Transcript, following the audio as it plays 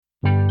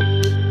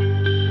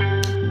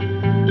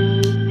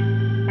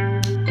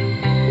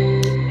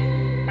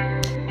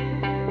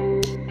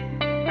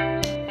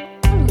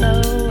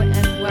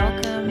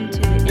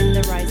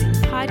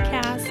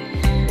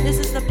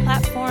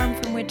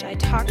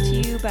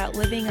to you about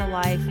living a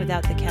life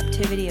without the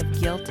captivity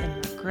of guilt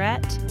and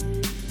regret,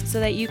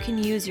 so that you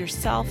can use your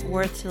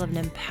self-worth to live an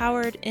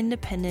empowered,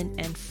 independent,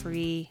 and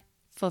free,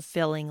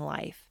 fulfilling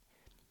life.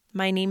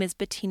 My name is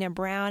Bettina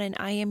Brown, and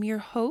I am your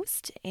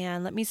host.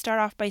 And let me start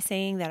off by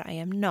saying that I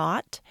am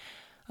not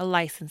a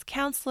licensed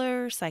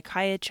counselor,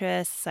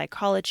 psychiatrist,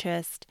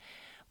 psychologist,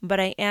 but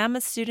I am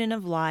a student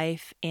of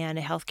life and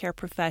a healthcare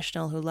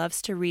professional who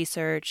loves to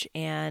research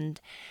and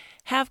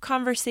have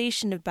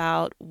conversation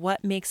about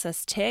what makes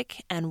us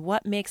tick and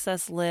what makes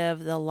us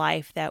live the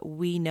life that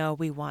we know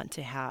we want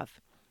to have.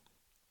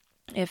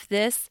 If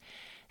this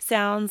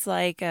sounds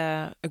like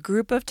a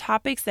group of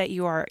topics that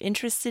you are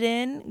interested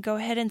in, go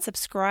ahead and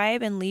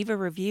subscribe and leave a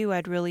review.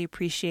 I'd really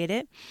appreciate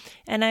it.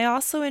 And I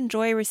also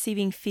enjoy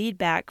receiving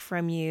feedback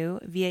from you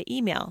via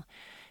email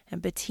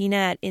at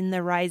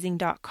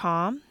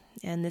bettina@intherising.com.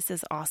 And this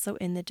is also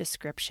in the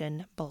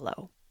description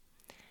below.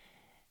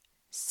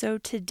 So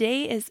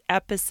today is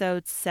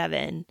episode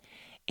 7,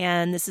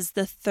 and this is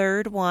the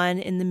third one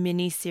in the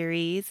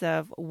mini-series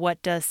of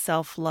what does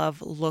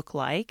self-love look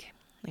like?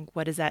 Like,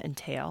 what does that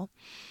entail?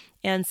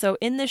 And so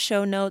in the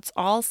show notes,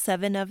 all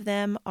 7 of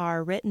them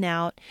are written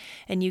out,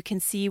 and you can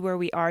see where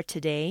we are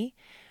today.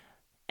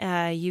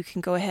 You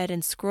can go ahead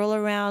and scroll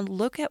around,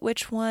 look at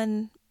which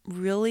one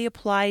really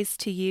applies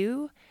to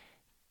you,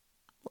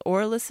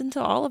 or listen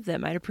to all of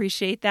them. I'd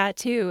appreciate that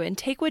too. And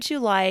take what you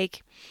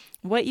like,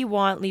 what you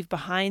want, leave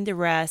behind the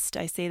rest.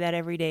 I say that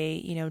every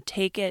day.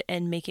 Take it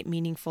and make it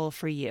meaningful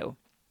for you.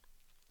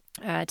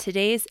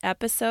 Today's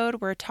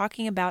episode, we're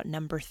talking about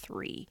number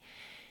 3.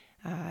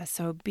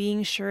 So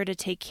being sure to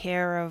take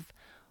care of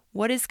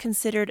what is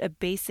considered a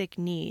basic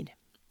need.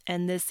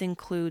 And this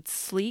includes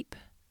sleep,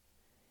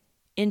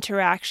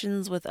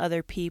 interactions with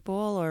other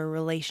people or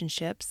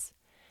relationships,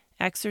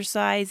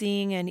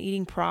 exercising, and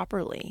eating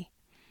properly.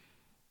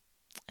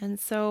 And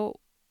so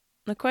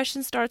the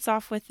question starts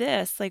off with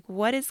this, like,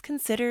 what is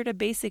considered a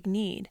basic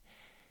need?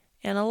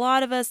 And a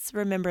lot of us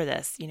remember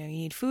this, you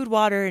need food,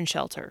 water, and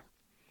shelter.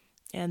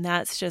 And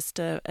that's just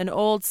an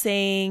old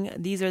saying.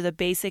 These are the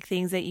basic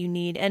things that you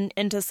need.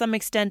 And to some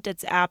extent,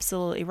 it's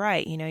absolutely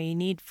right. You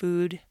need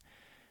food,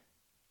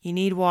 you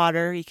need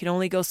water. You can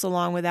only go so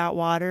long without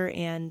water,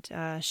 and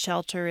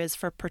shelter is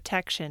for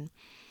protection.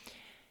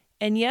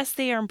 And yes,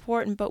 they are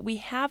important, but we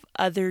have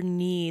other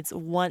needs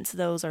once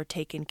those are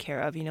taken care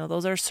of.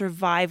 Those are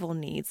survival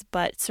needs,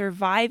 but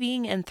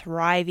surviving and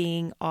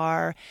thriving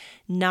are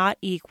not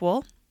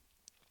equal.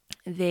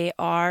 They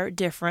are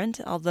different,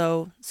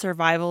 although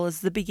survival is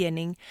the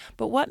beginning.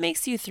 But what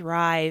makes you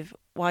thrive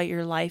while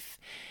your life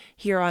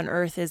here on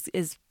earth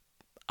is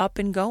up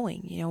and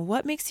going?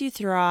 What makes you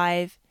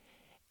thrive,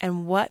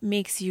 and what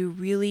makes you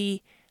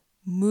really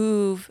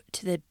move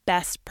to the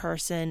best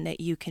person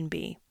that you can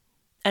be?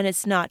 And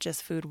it's not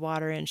just food,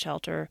 water, and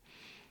shelter.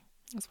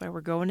 That's why we're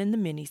going in the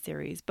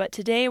mini-series. But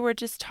today we're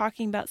just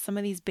talking about some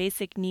of these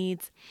basic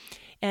needs.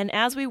 And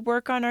as we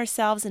work on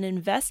ourselves and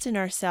invest in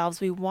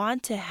ourselves, we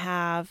want to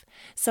have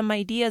some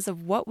ideas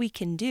of what we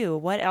can do.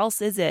 What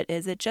else is it?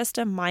 Is it just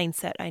a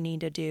mindset I need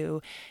to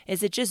do?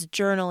 Is it just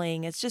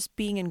journaling? It's just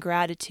being in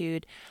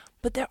gratitude.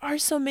 But there are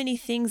so many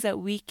things that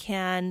we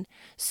can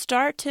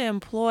start to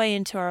employ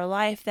into our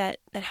life that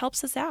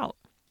helps us out.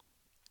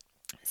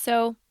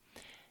 So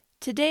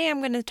today I'm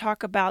going to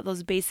talk about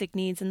those basic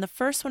needs, and the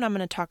first one I'm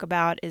going to talk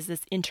about is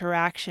this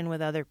interaction with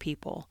other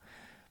people,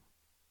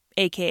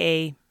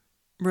 aka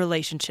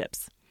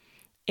relationships.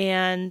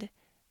 And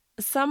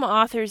some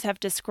authors have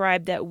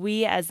described that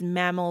we as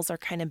mammals are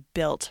kind of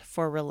built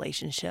for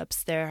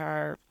relationships. There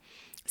are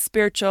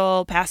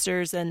spiritual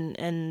pastors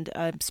and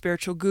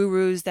spiritual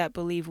gurus that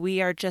believe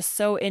we are just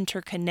so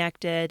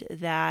interconnected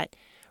that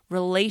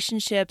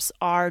relationships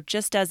are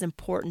just as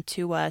important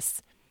to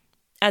us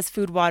as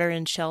food, water,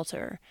 and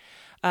shelter.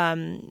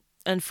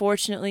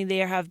 Unfortunately,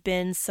 there have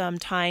been some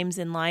times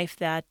in life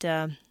that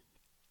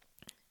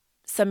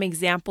some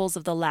examples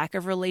of the lack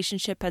of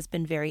relationship has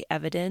been very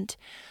evident,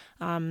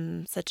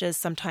 such as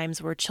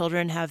sometimes where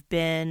children have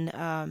been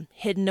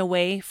hidden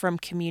away from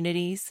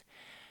communities.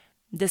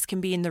 This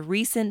can be in the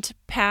recent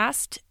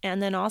past,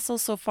 and then also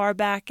so far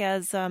back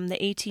as the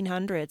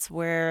 1800s,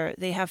 where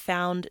they have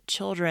found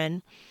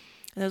children.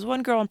 And there's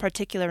one girl in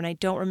particular, and I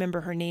don't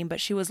remember her name,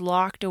 but she was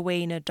locked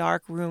away in a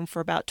dark room for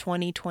about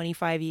 20,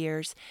 25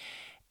 years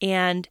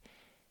and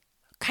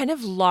kind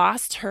of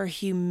lost her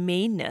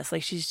humaneness.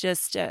 Like, she's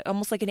just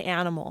almost like an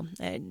animal.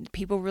 And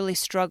people really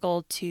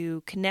struggled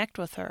to connect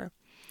with her.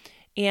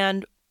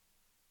 And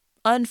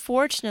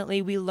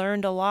unfortunately, we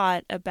learned a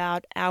lot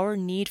about our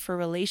need for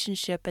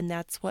relationship, and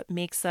that's what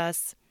makes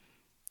us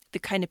the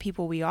kind of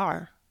people we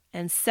are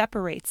and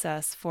separates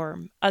us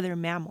from other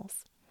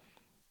mammals.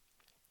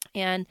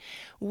 And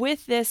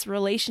with this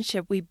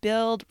relationship, we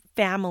build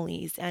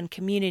families and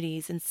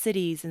communities and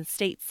cities and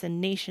states and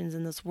nations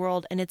in this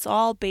world. And it's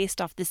all based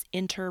off this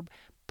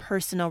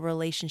interpersonal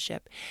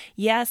relationship.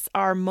 Yes,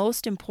 our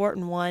most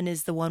important one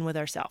is the one with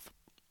ourselves,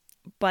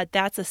 but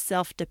that's a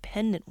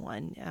self-dependent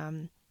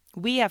one.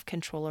 We have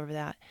control over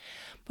that.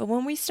 But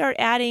when we start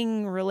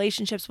adding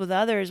relationships with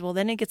others, well,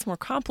 then it gets more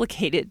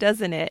complicated,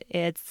 doesn't it?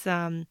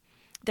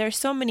 There's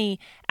so many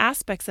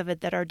aspects of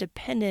it that are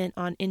dependent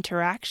on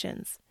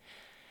interactions.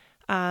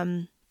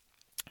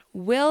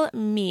 Will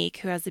Meek,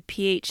 who has a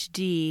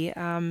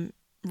PhD,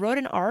 wrote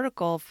an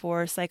article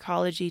for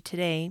Psychology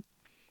Today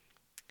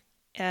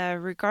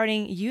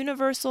regarding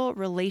universal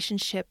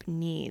relationship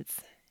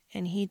needs.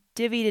 And he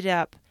divvied it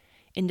up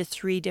into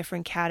 3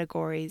 different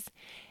categories.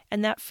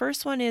 And that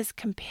first one is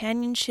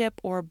companionship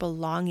or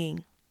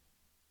belonging.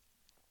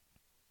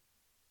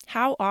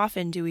 How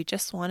often do we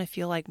just want to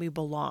feel like we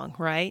belong,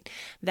 right?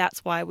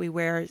 That's why we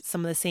wear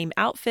some of the same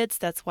outfits.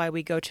 That's why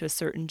we go to a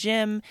certain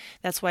gym.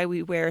 That's why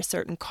we wear a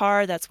certain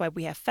car. That's why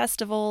we have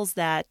festivals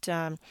that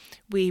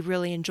we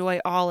really enjoy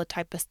all a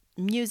type of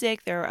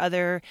music. There are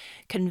other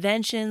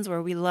conventions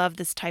where we love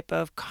this type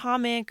of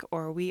comic,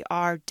 or we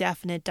are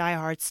definite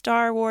diehard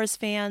Star Wars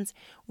fans.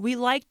 We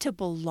like to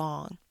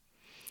belong,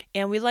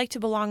 and we like to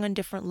belong on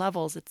different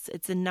levels.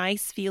 It's a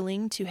nice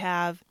feeling to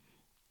have,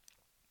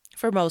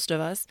 for most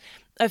of us,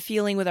 a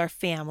feeling with our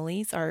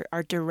families,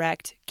 our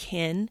direct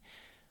kin,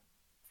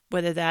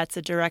 whether that's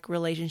a direct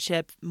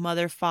relationship,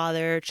 mother,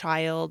 father,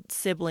 child,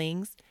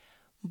 siblings,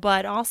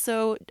 but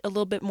also a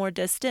little bit more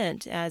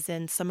distant, as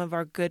in some of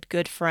our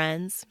good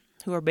friends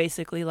who are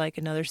basically like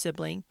another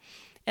sibling,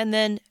 and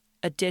then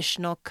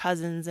additional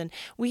cousins. And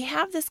we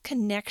have this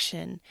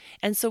connection,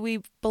 and so we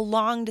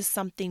belong to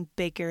something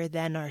bigger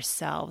than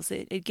ourselves.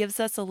 It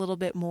gives us a little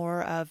bit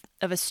more of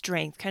a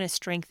strength, kind of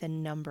strength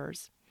in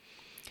numbers.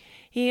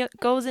 He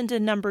goes into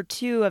number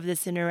 2 of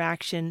this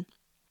interaction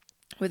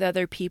with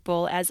other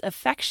people as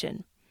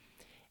affection,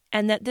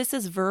 and that this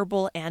is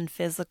verbal and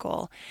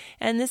physical.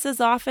 And this is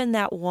often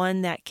that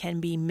one that can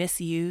be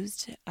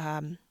misused,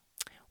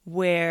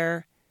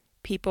 where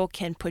people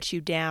can put you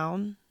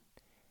down,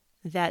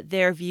 that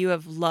their view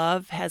of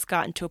love has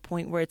gotten to a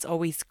point where it's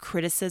always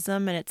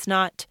criticism, and it's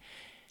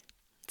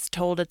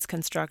told it's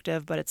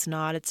constructive, but it's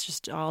not. It's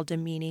just all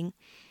demeaning.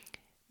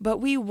 But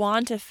we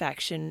want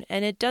affection,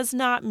 and it does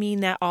not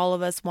mean that all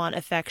of us want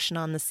affection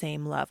on the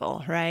same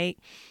level, right?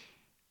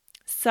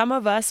 Some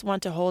of us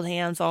want to hold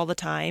hands all the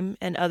time,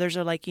 and others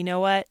are like, you know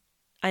what?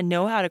 I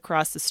know how to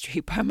cross the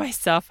street by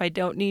myself. I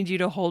don't need you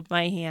to hold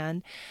my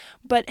hand.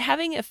 But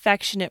having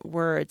affectionate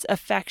words,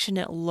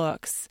 affectionate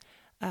looks,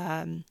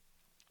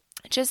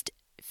 just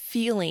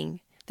feeling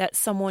that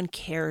someone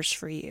cares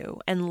for you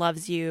and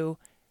loves you,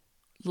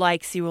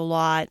 likes you a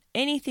lot,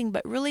 anything,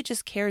 but really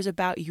just cares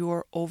about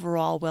your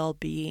overall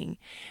well-being.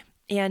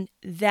 And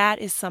that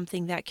is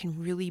something that can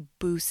really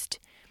boost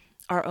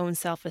our own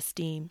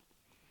self-esteem.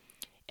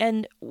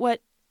 And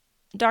what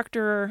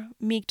Dr.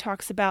 Meek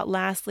talks about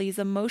lastly is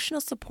emotional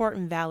support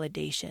and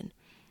validation.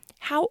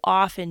 How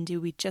often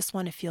do we just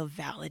want to feel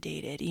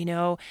validated?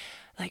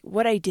 Like,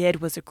 what I did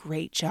was a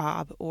great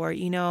job, or,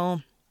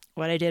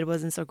 what I did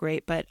wasn't so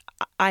great, but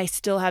I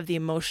still have the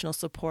emotional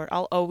support.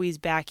 I'll always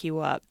back you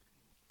up.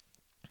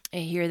 I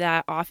hear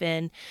that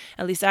often.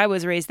 At least I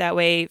was raised that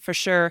way, for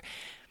sure.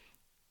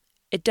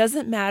 It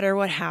doesn't matter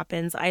what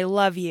happens. I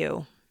love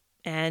you.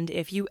 And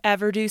if you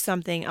ever do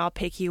something, I'll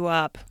pick you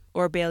up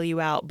or bail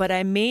you out. But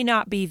I may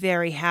not be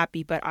very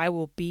happy, but I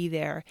will be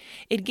there.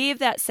 It gave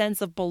that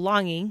sense of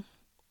belonging,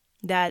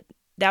 that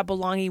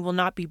belonging will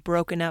not be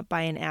broken up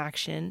by an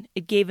action.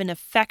 It gave an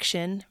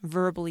affection,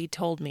 verbally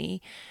told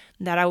me,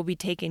 that I will be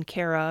taken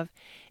care of.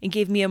 It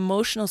gave me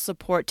emotional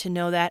support to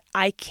know that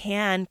I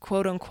can,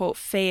 quote unquote,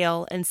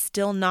 fail and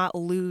still not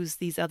lose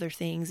these other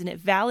things. And it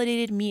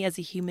validated me as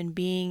a human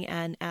being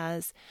and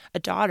as a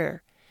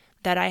daughter,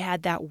 that I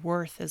had that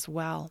worth as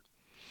well.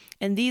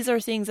 And these are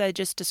things I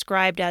just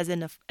described as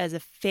a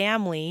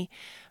family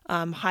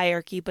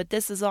hierarchy, but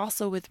this is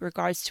also with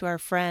regards to our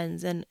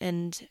friends and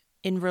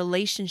in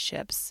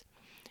relationships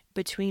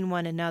between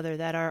one another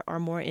that are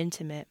more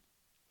intimate.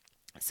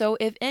 So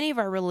if any of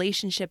our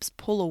relationships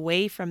pull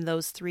away from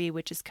those 3,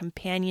 which is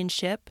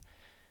companionship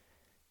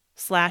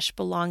 /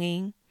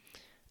 belonging,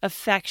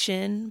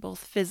 affection, both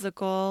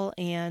physical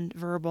and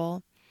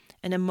verbal,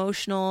 and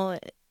emotional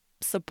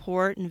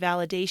support and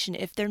validation,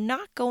 if they're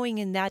not going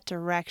in that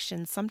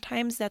direction,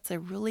 sometimes that's a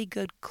really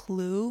good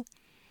clue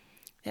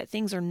that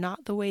things are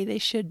not the way they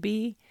should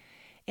be.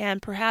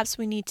 And perhaps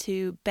we need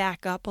to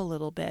back up a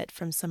little bit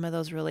from some of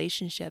those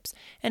relationships.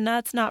 And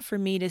that's not for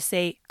me to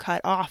say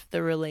cut off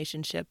the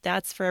relationship.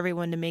 That's for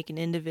everyone to make an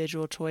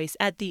individual choice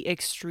at the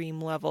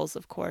extreme levels,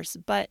 of course.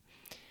 But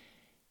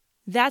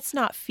that's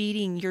not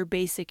feeding your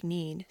basic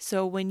need.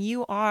 So when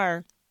you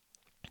are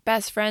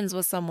best friends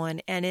with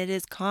someone and it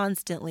is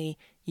constantly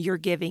you're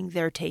giving,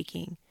 they're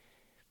taking,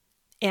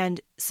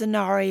 and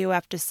scenario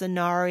after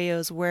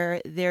scenarios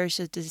where there's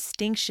a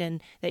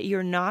distinction that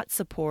you're not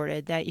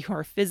supported, that you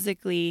are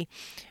physically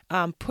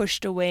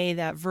pushed away,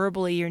 that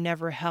verbally you're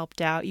never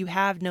helped out, you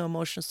have no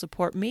emotional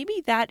support,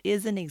 maybe that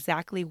isn't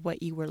exactly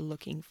what you were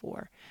looking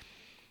for.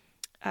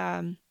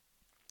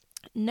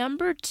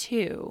 Number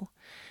 2,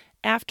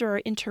 after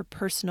our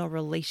interpersonal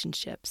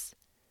relationships,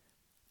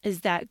 is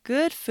that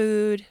good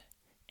food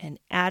and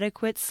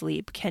adequate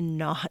sleep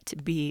cannot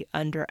be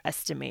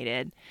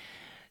underestimated.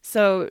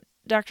 So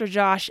Dr.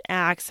 Josh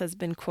Axe has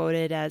been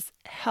quoted as,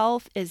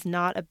 "Health is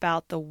not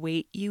about the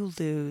weight you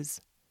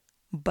lose,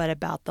 but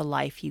about the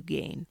life you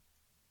gain."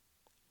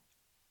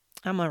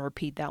 I'm going to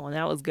repeat that one.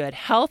 That was good.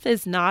 Health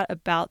is not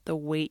about the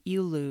weight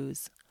you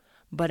lose,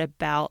 but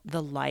about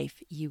the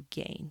life you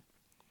gain.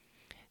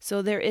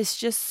 So there is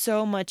just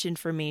so much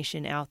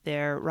information out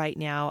there right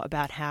now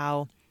about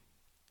how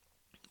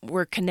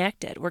we're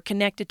connected. We're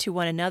connected to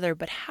one another,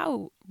 but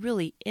how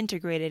really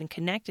integrated and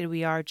connected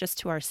we are just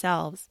to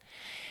ourselves,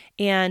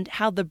 and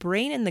how the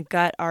brain and the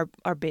gut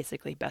are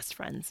basically best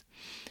friends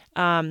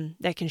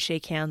that can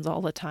shake hands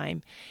all the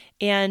time.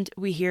 And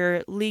we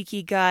hear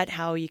leaky gut,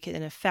 how you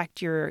can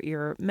affect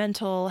your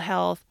mental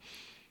health.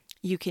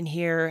 You can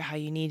hear how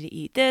you need to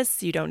eat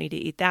this, you don't need to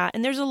eat that.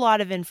 And there's a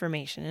lot of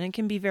information, and it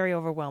can be very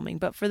overwhelming.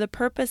 But for the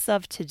purpose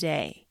of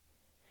today,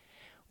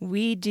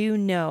 we do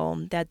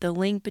know that the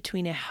link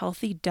between a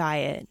healthy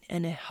diet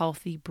and a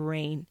healthy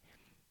brain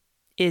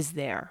is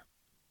there.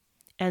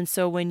 And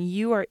so when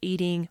you are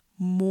eating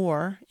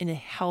more in a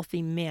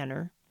healthy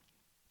manner,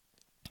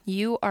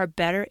 you are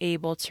better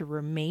able to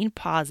remain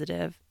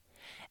positive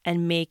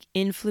and make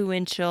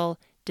influential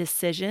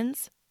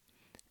decisions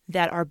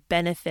that are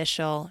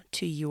beneficial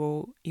to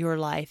your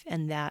life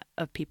and that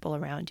of people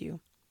around you.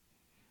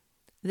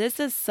 This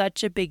is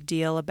such a big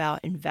deal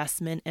about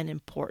investment and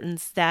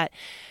importance that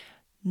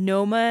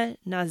Noma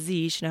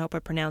Nazish, and I hope I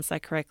pronounced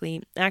that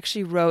correctly,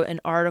 actually wrote an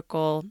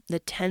article, The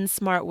 10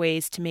 Smart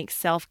Ways to Make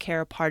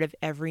Self-Care a Part of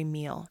Every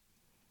Meal.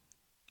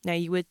 Now,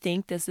 you would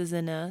think this is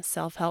in a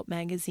self-help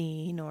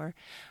magazine or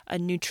a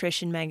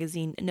nutrition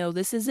magazine. No,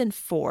 this is in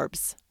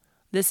Forbes.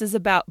 This is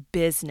about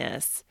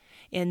business.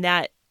 And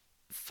that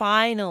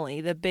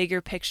finally, the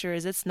bigger picture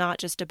is it's not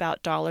just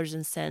about dollars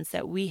and cents,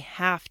 that we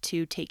have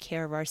to take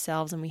care of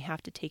ourselves and we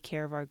have to take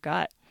care of our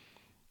gut.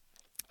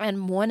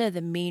 And one of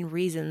the main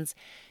reasons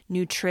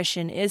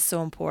nutrition is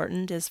so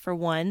important is, for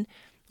one,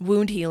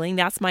 wound healing.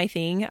 That's my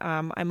thing.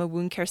 I'm a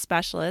wound care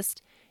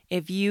specialist.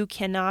 If you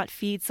cannot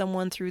feed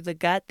someone through the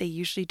gut, they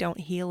usually don't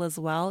heal as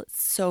well.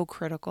 It's so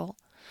critical.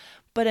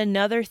 But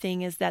another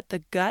thing is that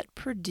the gut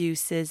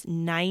produces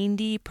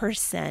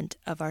 90%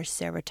 of our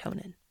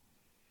serotonin.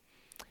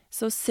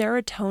 So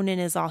serotonin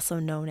is also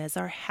known as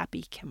our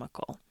happy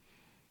chemical,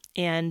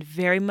 and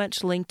very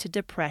much linked to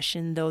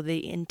depression, though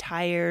the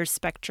entire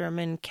spectrum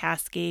and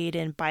cascade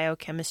and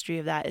biochemistry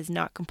of that is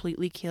not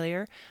completely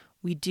clear.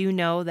 We do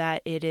know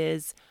that it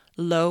is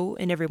low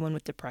in everyone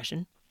with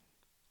depression.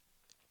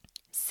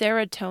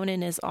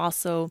 Serotonin is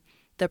also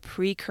the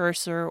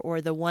precursor,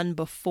 or the one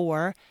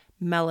before,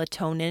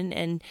 melatonin,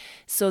 and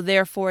so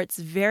therefore it's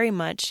very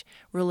much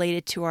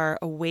related to our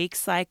awake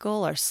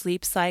cycle, our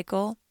sleep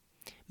cycle.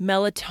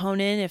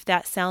 Melatonin, if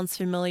that sounds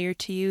familiar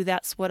to you,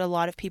 that's what a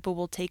lot of people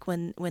will take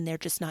when they're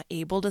just not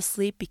able to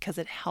sleep, because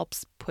it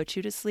helps put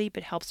you to sleep.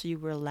 It helps you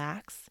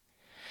relax.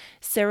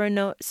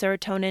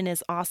 Serotonin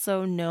is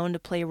also known to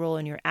play a role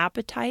in your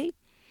appetite,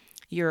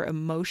 your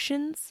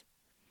emotions,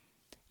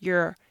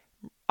 your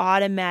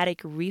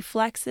automatic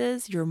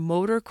reflexes, your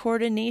motor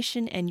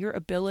coordination, and your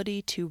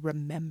ability to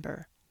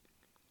remember.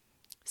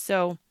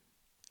 So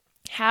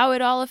how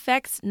it all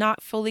affects,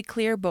 not fully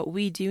clear, but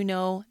we do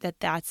know that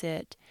that's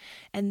it.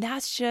 And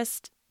that's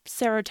just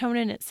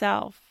serotonin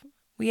itself.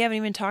 We haven't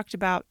even talked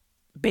about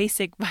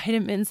basic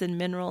vitamins and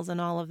minerals and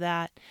all of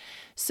that.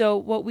 So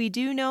what we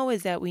do know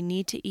is that we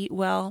need to eat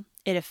well.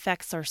 It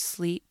affects our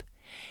sleep.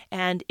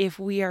 And if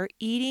we are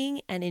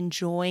eating and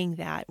enjoying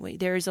that,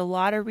 there's a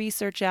lot of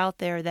research out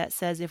there that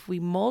says if we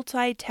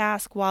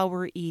multitask while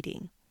we're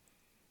eating,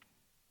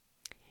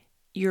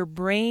 your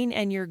brain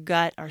and your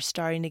gut are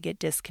starting to get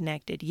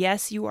disconnected.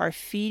 Yes, you are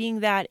feeding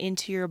that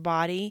into your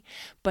body,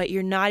 but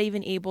you're not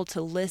even able to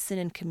listen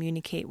and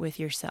communicate with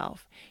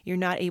yourself. You're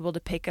not able to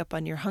pick up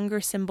on your hunger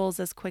symbols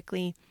as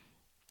quickly.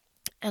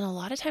 And a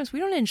lot of times we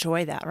don't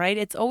enjoy that, right?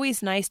 It's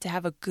always nice to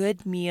have a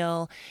good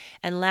meal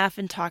and laugh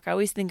and talk. I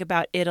always think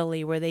about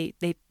Italy, where they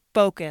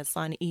focus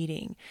on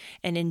eating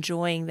and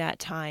enjoying that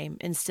time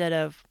instead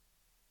of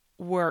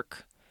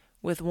work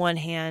with one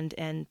hand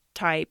and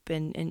type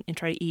and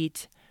try to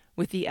eat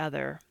with the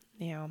other,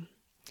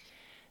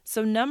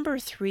 So number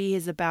 3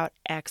 is about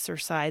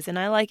exercise. And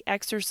I like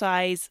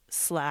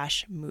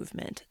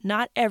exercise/movement.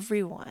 Not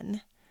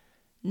everyone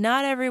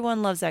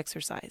loves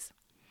exercise.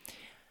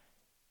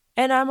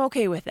 And I'm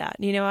okay with that.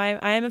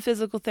 I am a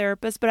physical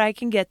therapist, but I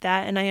can get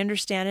that, and I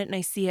understand it, and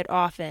I see it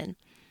often.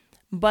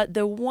 But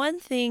the one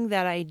thing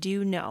that I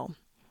do know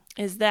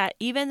is that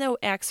even though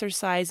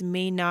exercise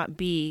may not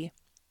be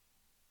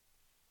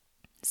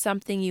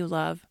something you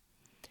love,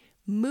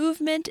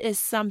 movement is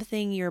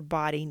something your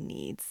body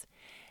needs.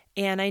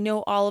 And I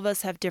know all of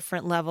us have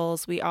different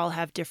levels. We all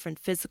have different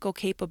physical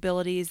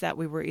capabilities that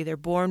we were either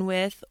born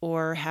with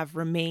or have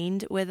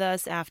remained with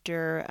us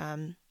after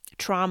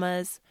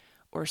traumas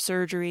or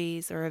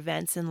surgeries or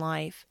events in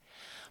life.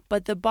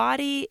 But the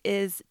body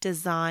is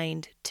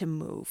designed to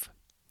move.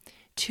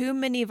 Too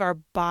many of our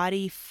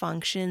body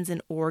functions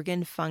and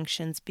organ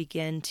functions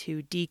begin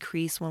to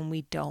decrease when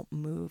we don't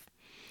move.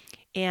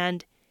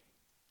 And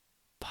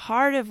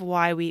part of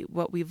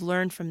what we've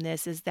learned from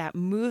this is that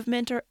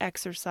movement or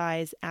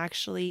exercise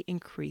actually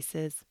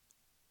increases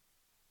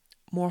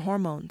more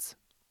hormones,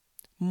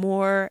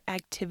 more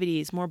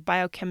activities, more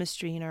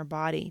biochemistry in our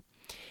body.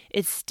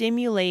 It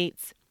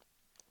stimulates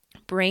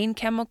brain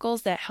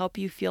chemicals that help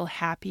you feel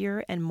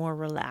happier and more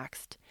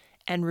relaxed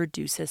and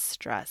reduces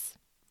stress.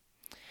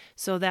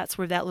 So that's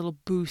where that little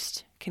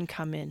boost can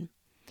come in.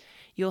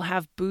 You'll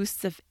have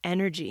boosts of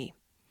energy,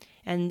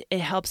 and it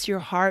helps your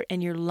heart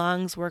and your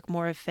lungs work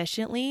more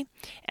efficiently.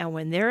 And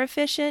when they're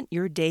efficient,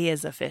 your day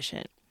is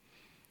efficient.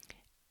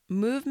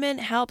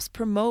 Movement helps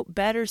promote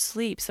better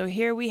sleep. So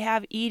here we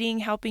have eating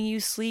helping you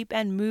sleep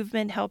and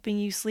movement helping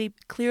you sleep.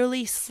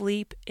 Clearly,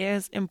 sleep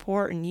is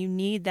important. You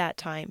need that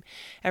time.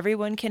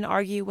 Everyone can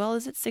argue, well,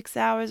 is it 6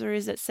 hours or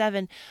is it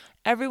 7?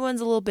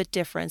 Everyone's a little bit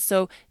different.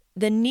 So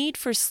the need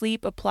for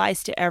sleep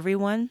applies to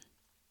everyone.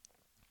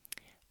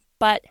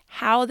 But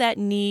how that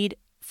need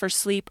for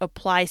sleep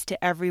applies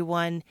to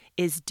everyone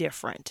is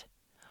different.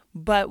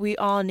 But we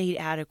all need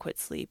adequate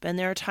sleep. And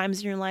there are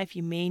times in your life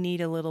you may need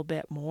a little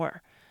bit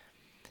more.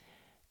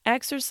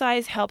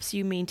 Exercise helps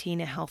you maintain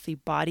a healthy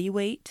body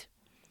weight.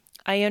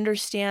 I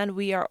understand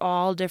we are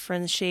all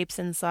different shapes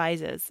and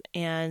sizes,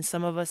 and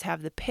some of us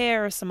have the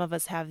pear, some of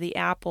us have the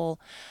apple,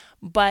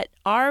 but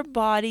our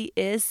body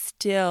is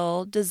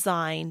still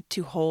designed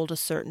to hold a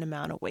certain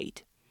amount of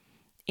weight.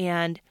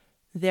 And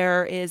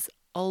there is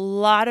a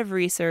lot of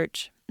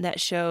research that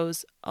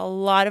shows a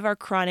lot of our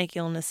chronic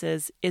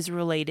illnesses is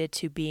related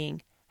to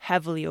being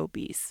heavily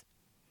obese.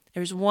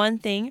 There's one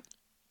thing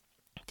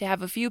to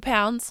have a few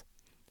pounds.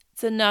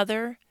 It's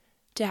another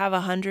to have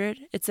 100.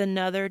 It's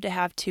another to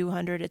have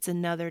 200. It's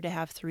another to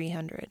have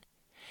 300.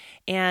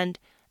 And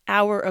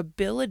our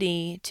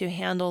ability to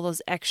handle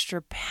those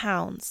extra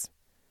pounds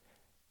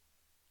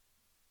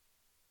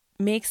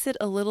makes it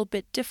a little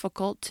bit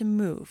difficult to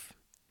move,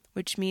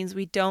 which means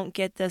we don't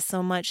get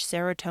so much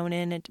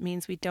serotonin. It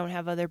means we don't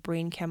have other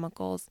brain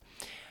chemicals.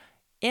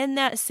 In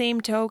that same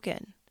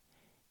token,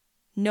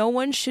 no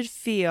one should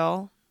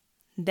feel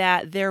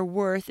that their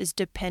worth is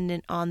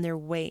dependent on their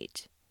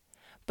weight.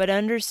 But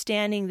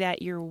understanding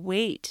that your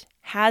weight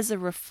has a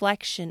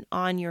reflection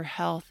on your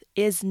health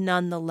is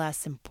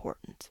nonetheless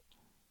important.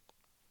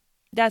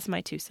 That's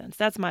my 2 cents.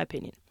 That's my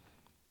opinion.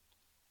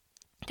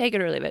 Take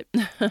it or leave it.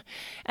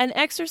 And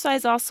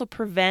exercise also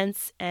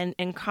prevents and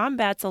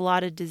combats a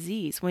lot of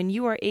disease. When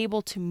you are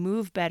able to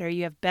move better,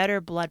 you have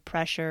better blood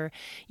pressure,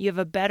 you have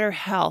a better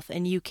health,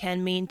 and you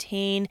can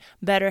maintain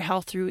better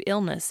health through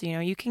illness. You know,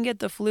 you can get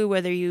the flu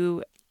whether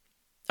you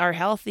are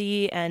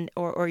healthy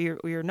or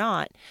you're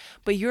not,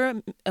 but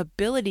your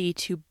ability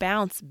to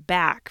bounce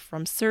back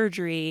from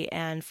surgery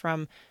and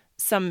from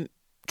some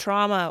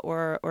trauma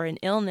or an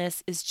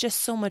illness is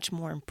just so much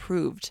more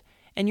improved.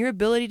 And your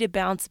ability to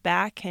bounce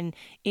back can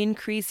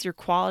increase your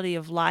quality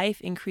of life,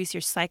 increase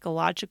your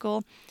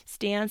psychological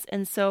stance,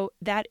 and so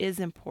that is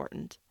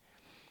important.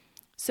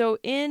 So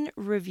in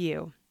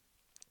review,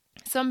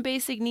 some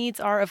basic needs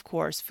are, of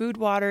course, food,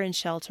 water, and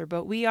shelter,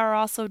 but we are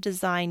also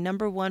designed,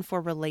 number one,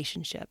 for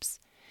relationships.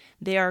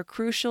 They are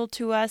crucial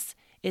to us.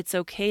 It's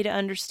okay to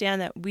understand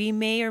that we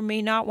may or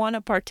may not want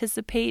to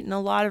participate in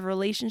a lot of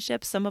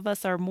relationships. Some of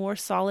us are more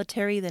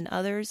solitary than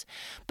others,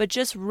 but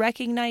just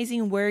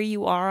recognizing where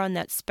you are on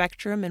that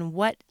spectrum and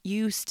what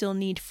you still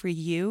need for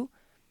you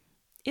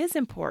is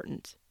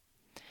important.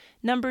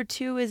 Number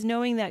 2 is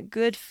knowing that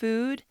good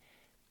food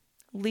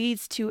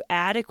leads to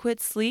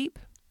adequate sleep,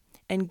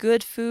 and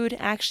good food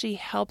actually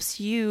helps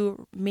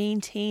you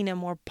maintain a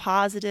more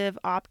positive,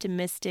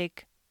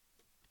 optimistic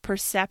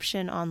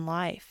perception on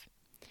life.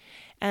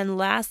 And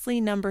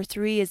lastly, number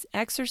 3 is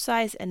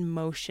exercise and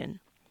motion.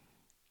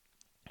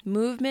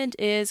 Movement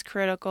is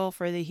critical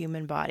for the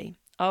human body,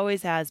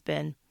 always has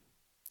been,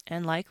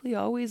 and likely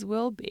always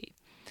will be.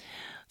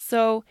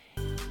 So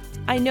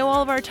I know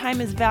all of our time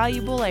is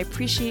valuable. I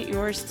appreciate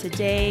yours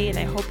today, and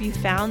I hope you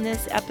found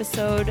this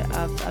episode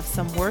of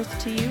some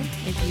worth to you.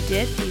 If you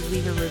did, please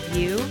leave a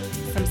review,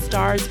 some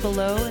stars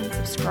below, and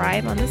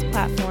subscribe on this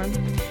platform.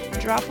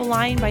 Drop a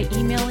line by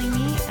emailing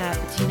me at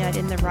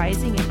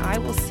Bettina@InTheRising, and I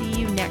will see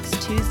you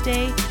next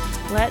Tuesday.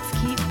 Let's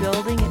keep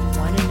building